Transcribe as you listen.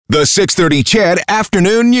The 6:30 Chad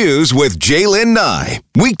Afternoon News with Jaylen Nye.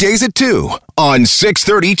 Weekdays at 2 on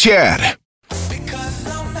 6:30 Chad. Because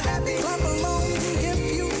I'm happy, clap along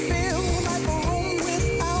if you feel like a room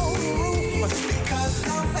without a roof. Because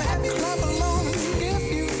I'm happy, clap along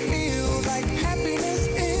if you feel like happiness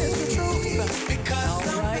is the truth.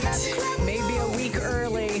 Because All right, maybe a week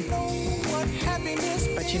early, what happiness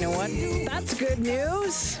but you know what? That's good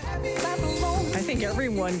news. clap along. I think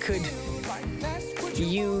everyone could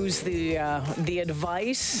use the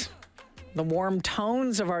advice, the warm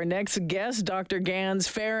tones of our next guest, Dr. Ganz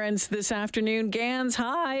Ferrance, this afternoon. Ganz,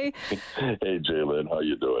 hi. Hey, Jaylen, how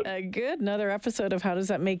you doing? Good. Another episode of How Does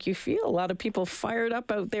That Make You Feel? A lot of people fired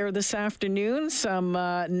up out there this afternoon. Some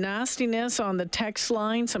nastiness on the text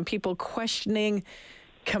line. Some people questioning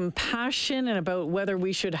compassion and about whether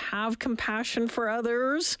we should have compassion for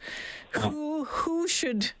others. Who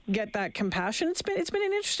should get that compassion? It's been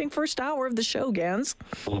an interesting first hour of the show, Ganz.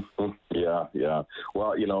 Yeah.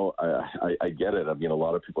 Well, you know, I get it. I mean, a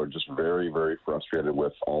lot of people are just very, very frustrated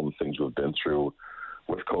with all the things we've been through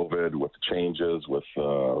with COVID, with the changes, with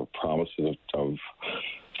promises of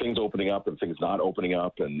things opening up and things not opening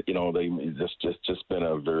up, and you know, just been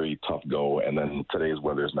a very tough go. And then today's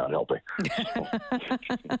weather is not helping.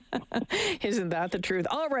 Isn't that the truth?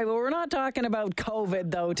 All right. Well, we're not talking about COVID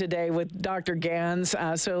though today with Dr. Ganz,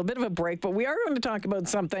 so a bit of a break. But we are going to talk about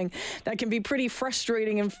something that can be pretty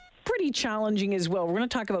frustrating and pretty challenging as well. We're going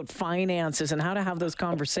to talk about finances and how to have those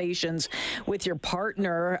conversations with your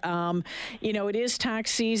partner. You know, it is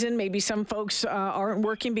tax season. Maybe some folks aren't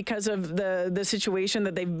working because of the situation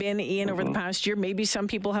that they've been in over the past year. Maybe some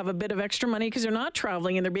people have a bit of extra money because they're not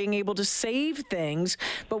traveling and they're being able to save things.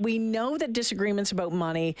 But we know that disagreements about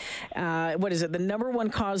money, the number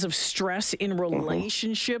one cause of stress in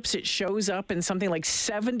relationships. It shows up in something like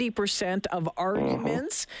 70% of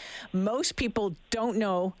arguments. Most people don't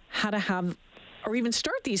know how to have or even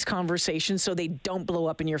start these conversations so they don't blow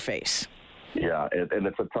up in your face. Yeah, and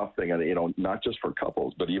it's a tough thing, and you know, not just for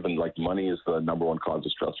couples, but even like money is the number one cause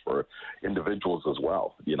of stress for individuals as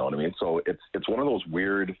well. You know what I mean? So it's one of those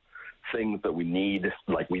weird things that we need.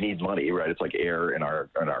 Like, we need money, right? It's like air in our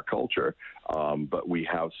culture, but we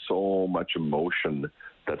have so much emotion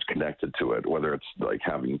that's connected to it, whether it's like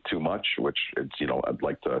having too much, which it's, you know, I'd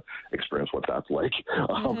like to experience what that's like,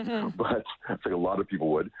 but I think a lot of people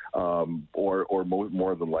would, or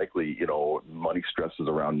more than likely, you know, money stresses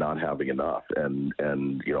around not having enough, and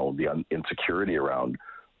you know, the insecurity around,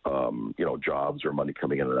 you know, jobs or money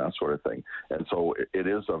coming in and that sort of thing. And so it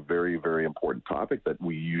is a very, very important topic that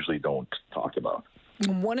we usually don't talk about.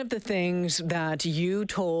 One of the things that you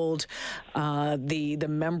told the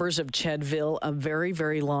members of Chedville a very,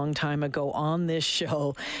 very long time ago on this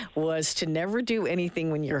show was to never do anything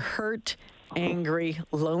when you're hurt, angry,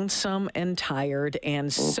 lonesome, and tired.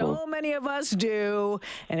 And so many of us do,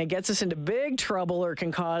 and it gets us into big trouble or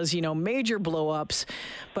can cause, you know, major blow-ups.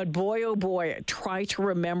 But boy, oh boy, try to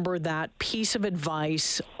remember that piece of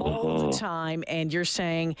advice all the time. And you're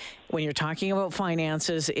saying when you're talking about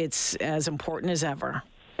finances, it's as important as ever.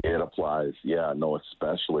 It applies. Yeah, no,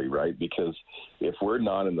 especially, right? Because if we're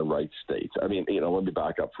not in the right state, I mean, you know, let me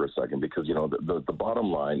back up for a second, because, you know, the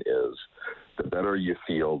bottom line is the better you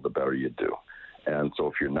feel, the better you do. And so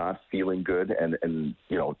if you're not feeling good, and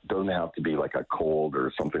you know, it doesn't have to be like a cold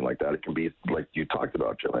or something like that. It can be like you talked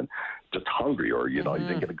about, Jillian, just hungry, or, you know, you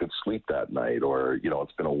didn't get a good sleep that night, or, you know,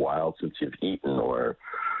 it's been a while since you've eaten, or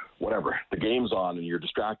whatever, the game's on and you're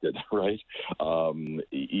distracted, right?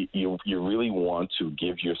 You really want to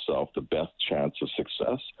give yourself the best chance of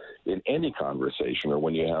success in any conversation, or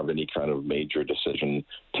when you have any kind of major decision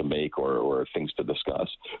to make, or things to discuss,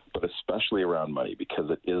 but especially around money,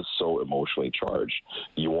 because it is so emotionally charged.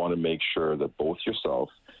 You want to make sure that both yourself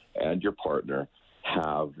and your partner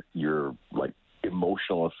have your, like,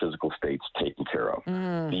 emotional and physical states taken care of.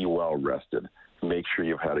 Be well rested. Make sure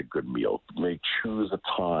you've had a good meal. Choose a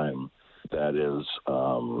time that is,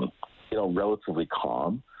 you know, relatively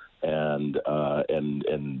calm, and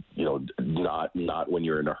you know, not when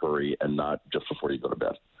you're in a hurry, and not just before you go to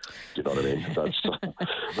bed. You know what I mean? That's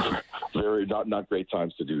very not great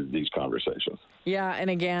times to do these conversations. Yeah, and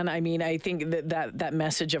again, I mean, I think that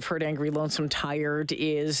message of hurt, angry, lonesome, tired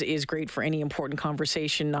is great for any important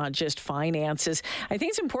conversation, not just finances. I think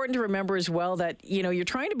it's important to remember as well that, you know, you're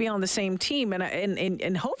trying to be on the same team,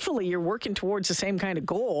 and hopefully you're working towards the same kind of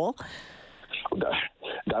goal.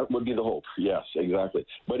 That would be the hope. Yes, exactly.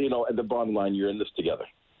 But, you know, at the bottom line, you're in this together.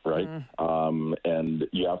 right? And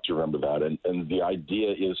you have to remember that. And the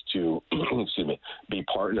idea is to, excuse me, be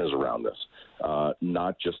partners around this.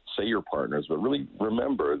 Not just say you're partners, but really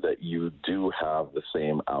remember that you do have the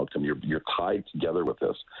same outcome. You're tied together with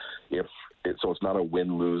this. So it's not a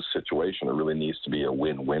win-lose situation. It really needs to be a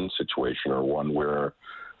win-win situation, or one where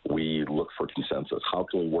we look for consensus. How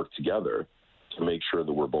can we work together to make sure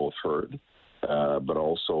that we're both heard, but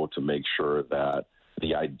also to make sure that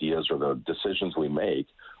the ideas or the decisions we make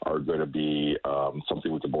are going to be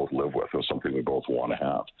something we can both live with, or something we both want to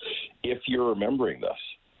have. If you're remembering this,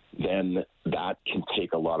 then that can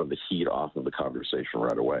take a lot of the heat off of the conversation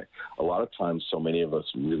right away. A lot of times, so many of us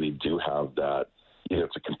really do have that. Either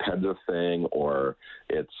it's a competitive thing, or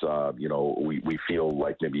it's, we feel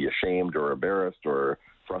like maybe ashamed or embarrassed or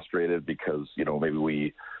frustrated because, maybe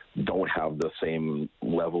we don't have the same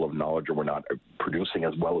level of knowledge, or we're not producing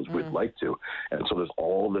as well as we'd like to. And so there's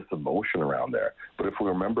all this emotion around there. But if we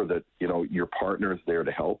remember that, your partner is there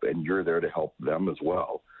to help and you're there to help them as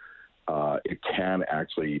well, it can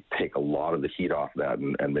actually take a lot of the heat off that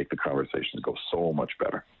and make the conversations go so much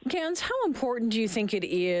better. Ganz, how important do you think it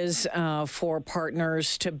is for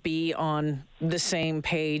partners to be on the same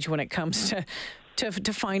page when it comes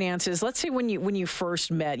to finances? Let's say when you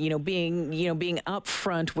first met, being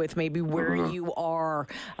upfront with maybe where you are.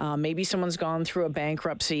 Maybe someone's gone through a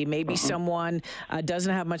bankruptcy. Maybe someone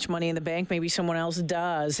doesn't have much money in the bank. Maybe someone else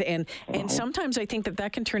does. And sometimes I think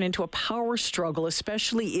that can turn into a power struggle,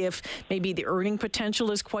 especially if maybe the earning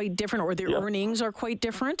potential is quite different, or the earnings are quite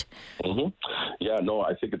different. Yeah, no,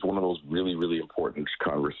 I think it's one of those really, really important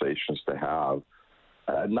conversations to have.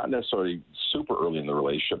 Not necessarily super early in the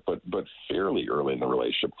relationship, but fairly early in the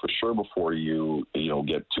relationship, for sure, before you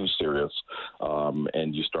get too serious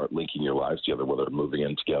and you start linking your lives together, whether moving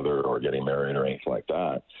in together or getting married or anything like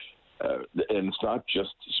that. And it's not just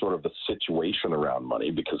sort of the situation around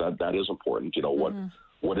money, because that is important.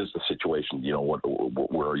 What is the situation?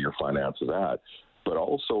 Where are your finances at? But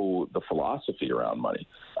also the philosophy around money.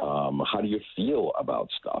 How do you feel about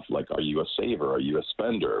stuff? Like, are you a saver? Are you a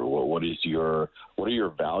spender? What are your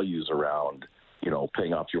values around,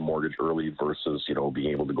 paying off your mortgage early versus,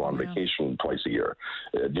 being able to go on vacation twice a year?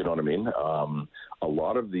 Do you know what I mean? A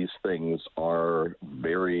lot of these things are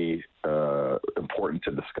very important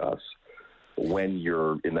to discuss when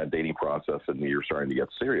you're in that dating process and you're starting to get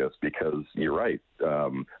serious, because you're right.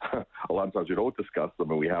 A lot of times we don't discuss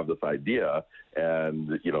them, and we have this idea,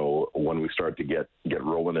 and when we start to get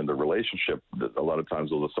rolling in the relationship, a lot of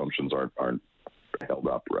times those assumptions aren't held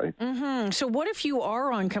up, right? So what if you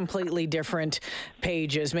are on completely different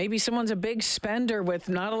pages? Maybe someone's a big spender with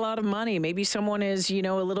not a lot of money. Maybe someone is, a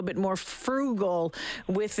little bit more frugal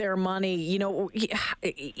with their money. How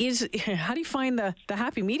do you find the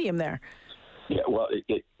happy medium there? Yeah, well,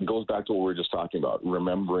 it goes back to what we were just talking about,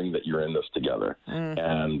 remembering that you're in this together,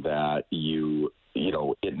 and that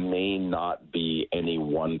it may not be any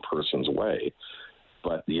one person's way,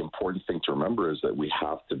 but the important thing to remember is that we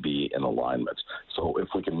have to be in alignment. So if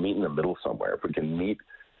we can meet in the middle somewhere, if we can meet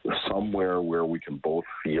somewhere where we can both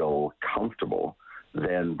feel comfortable,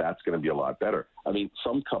 then that's going to be a lot better. I mean,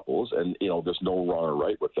 some couples, and, there's no wrong or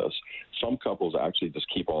right with this, some couples actually just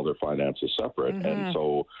keep all their finances separate. And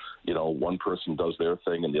so, one person does their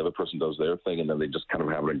thing and the other person does their thing, and then they just kind of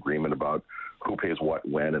have an agreement about who pays what,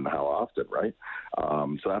 when, and how often, right?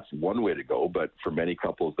 So that's one way to go. But for many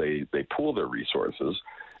couples, they pool their resources,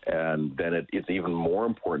 and then it's even more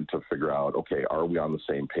important to figure out, okay, are we on the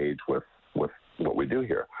same page with what we do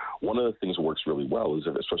here? One of the things that works really well is,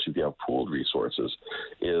 especially if you have pooled resources,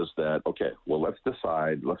 is that, okay, well, let's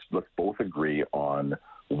decide, let's both agree on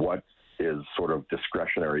what is sort of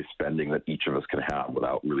discretionary spending that each of us can have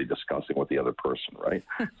without really discussing with the other person, right?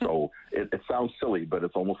 So it sounds silly, but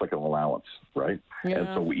it's almost like an allowance, right? Yeah. And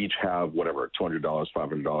so we each have whatever, $200,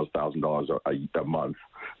 $500, $1,000 a month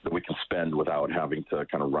that we can spend without having to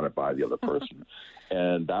kind of run it by the other person.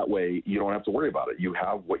 And that way you don't have to worry about it. You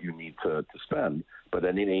have what you need to spend, but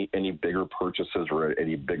then any bigger purchases or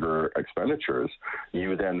any bigger expenditures,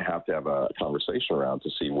 you then have to have a conversation around to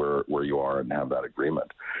see where you are and have that agreement.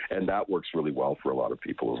 And that works really well for a lot of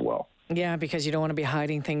people as well. Yeah, because you don't want to be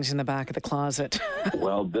hiding things in the back of the closet.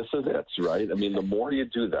 Well, this is it, right? I mean, the more you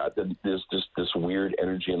do that, then there's just this weird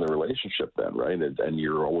energy in the relationship then, right? And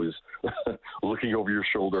you're always looking over your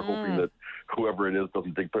shoulder, hoping that whoever it is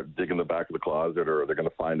doesn't dig in the back of the closet, or they're going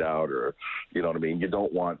to find out, or, you know what I mean? You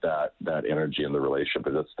don't want that energy in the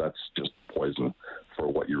relationship. That's just poison for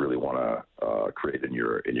what you really want to create in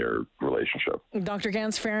your relationship. Dr.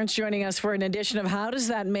 Ganz Ferrance joining us for an edition of How Does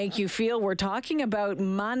That Make You Feel? We're talking about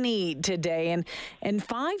money today and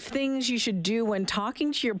 5 things you should do when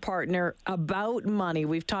talking to your partner about money.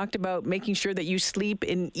 We've talked about making sure that you sleep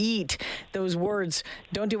and eat. Those words,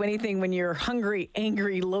 don't do anything when you're hungry,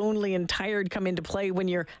 angry, lonely, and tired, come into play when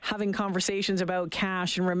you're having conversations about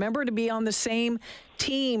cash. And remember to be on the same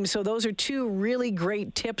team. So those are 2 really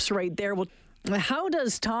great tips right there. Well, how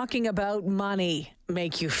does talking about money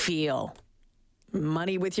make you feel?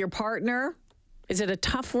 Money with your partner? Is it a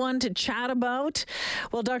tough one to chat about?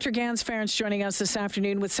 Well, Dr. Ganz Ferrance joining us this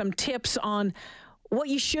afternoon with some tips on what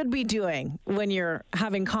you should be doing when you're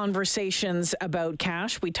having conversations about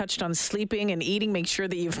cash. We touched on sleeping and eating. Make sure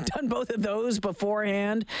that you've done both of those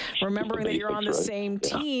beforehand, remembering that you're on the same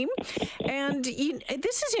team. And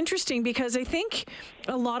this is interesting because I think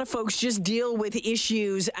a lot of folks just deal with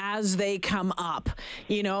issues as they come up.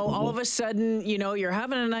 You know, all of a sudden, you know, you're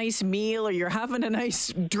having a nice meal or you're having a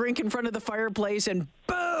nice drink in front of the fireplace and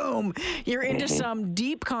boom, you're into some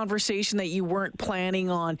deep conversation that you weren't planning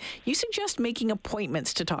on. You suggest making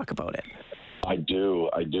appointments to talk about it. I do.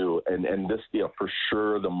 And this, for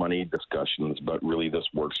sure, the money discussions, but really this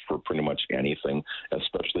works for pretty much anything,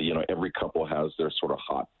 especially, every couple has their sort of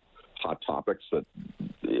hot topics that,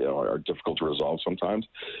 are difficult to resolve sometimes.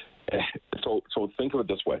 So think of it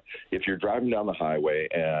this way. If you're driving down the highway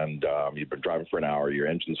and you've been driving for an hour, your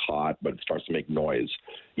engine's hot, but it starts to make noise,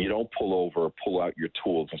 you don't pull over, pull out your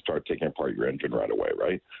tools and start taking apart your engine right away,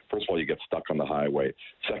 right? First of all, you get stuck on the highway.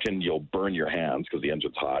 Second, you'll burn your hands because the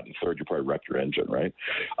engine's hot. And third, you probably wreck your engine, right?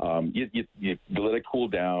 You let it cool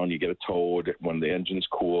down, you get it towed. When the engine's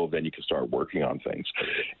cool, then you can start working on things.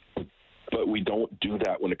 But we don't do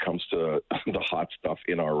that when it comes to the hot stuff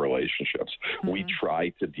in our relationships. We try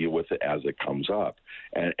to deal with it as it comes up.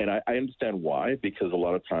 And I understand why, because a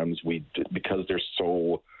lot of times because they're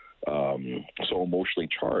so emotionally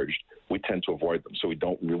charged, we tend to avoid them. So we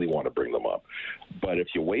don't really want to bring them up. But if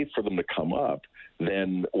you wait for them to come up,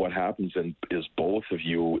 then what happens is both of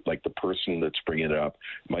you, like the person that's bringing it up,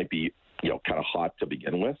 might be kind of hot to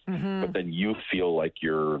begin with, but then you feel like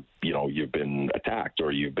you've been attacked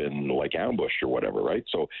or you've been like ambushed or whatever, right?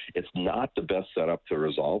 So it's not the best setup to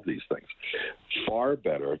resolve these things. Far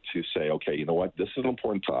better to say, okay, you know what, this is an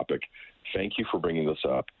important topic. Thank you for bringing this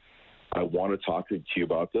up. I want to talk to you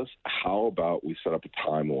about this. How about we set up a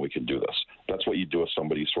time when we can do this? That's what you do if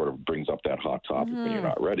somebody sort of brings up that hot topic when you're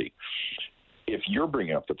not ready. If you're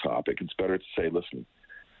bringing up the topic, it's better to say, listen,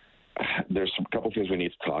 there's a couple things we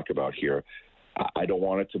need to talk about here. I don't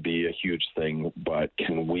want it to be a huge thing, but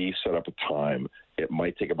can we set up a time? It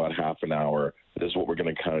might take about half an hour. This is what we're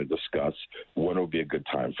going to kind of discuss. When would be a good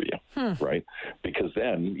time for you, right? Because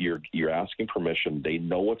then you're asking permission. They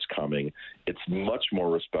know what's coming. It's much more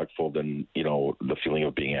respectful than, the feeling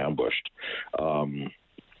of being ambushed.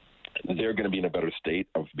 They're going to be in a better state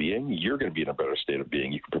of being. You're going to be in a better state of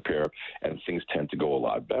being. You can prepare, and things tend to go a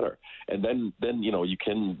lot better. And then you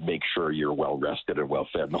can make sure you're well rested and well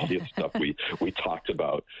fed, and all the other stuff we talked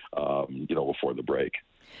about, before the break.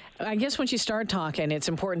 I guess once you start talking, it's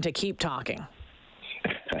important to keep talking.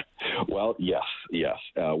 Well, yes.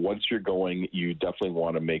 Once you're going, you definitely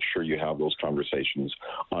want to make sure you have those conversations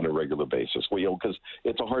on a regular basis. Well, because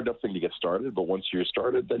it's a hard enough thing to get started, but once you're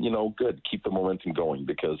started, then, good. Keep the momentum going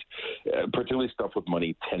because particularly stuff with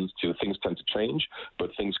money things tend to change, but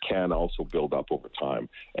things can also build up over time.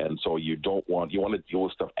 And so you want to deal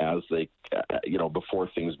with stuff as they, before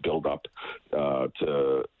things build up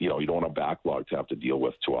you don't want a backlog to have to deal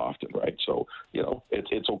with too often, right? So,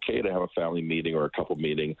 it's okay to have a family meeting or a couple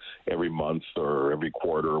meeting every month or every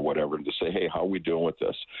quarter or whatever, and to say, hey, how are we doing with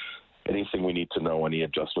this? Anything we need to know, any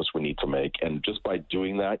adjustments we need to make. And just by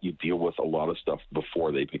doing that, you deal with a lot of stuff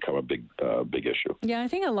before they become a big issue. Yeah, I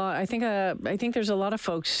think there's a lot of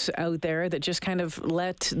folks out there that just kind of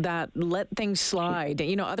let things slide.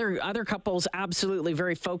 Other couples absolutely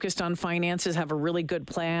very focused on finances, have a really good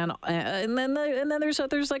plan, and then there's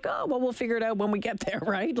others like, oh, well, we'll figure it out when we get there,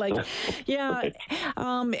 right? Like, yeah, right.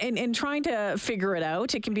 And trying to figure it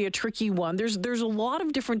out, it can be a tricky one. There's a lot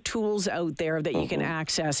of different tools out there that you can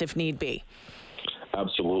access if need be.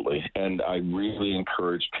 Absolutely. And I really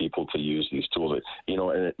encourage people to use these tools.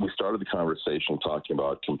 And we started the conversation talking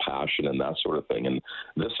about compassion and that sort of thing. And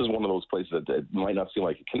this is one of those places that it might not seem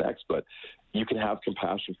like it connects, but you can have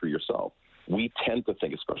compassion for yourself. We tend to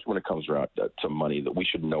think, especially when it comes around to money, that we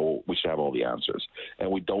should have all the answers. And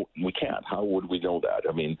we can't. How would we know that?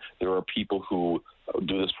 I mean, there are people who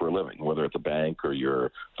do this for a living, whether it's a bank or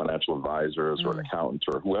your financial advisors or an accountant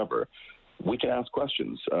or whoever. We can ask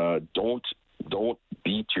questions. Don't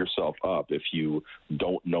be beat yourself up if you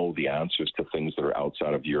don't know the answers to things that are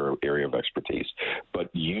outside of your area of expertise.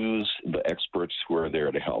 But use the experts who are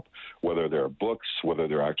there to help, whether they're books, whether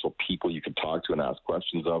they're actual people you can talk to and ask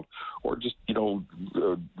questions of, or just,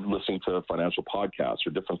 listening to financial podcasts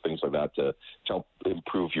or different things like that to help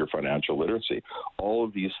improve your financial literacy. All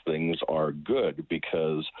of these things are good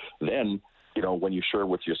because then, when you share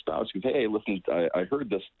with your spouse, you say, hey, listen, I heard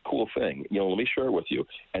this cool thing, let me share it with you.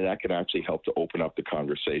 And that can actually help to open up the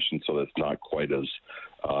conversation so that it's not quite as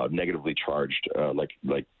negatively charged like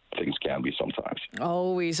things can be sometimes.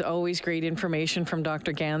 Always great information from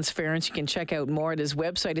Dr. Ganz Ferrance. You can check out more at his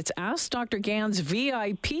website. It's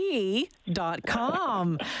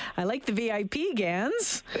AskDrGansVIP.com. I like the VIP,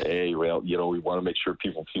 Gans. Hey, well, we want to make sure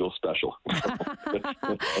people feel special.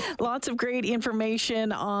 Lots of great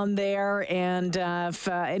information on there. And if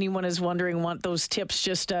anyone is wondering, want those tips,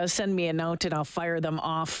 just send me a note and I'll fire them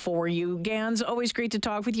off for you. Gans, always great to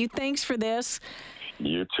talk with you. Thanks for this.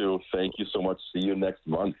 You too. Thank you so much. See you next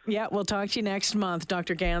month. Yeah, we'll talk to you next month.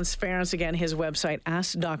 Dr. Ganz Ferrance, again, his website,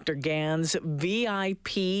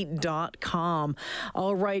 AskDrGansVIP.com.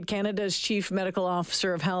 All right, Canada's Chief Medical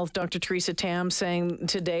Officer of Health, Dr. Theresa Tam, saying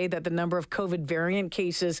today that the number of COVID variant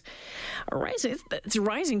cases are rising. It's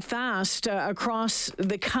rising fast across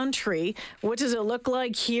the country. What does it look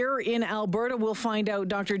like here in Alberta? We'll find out.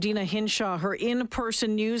 Dr. Dina Hinshaw, her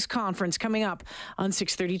in-person news conference coming up on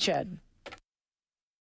 6:30 CHED.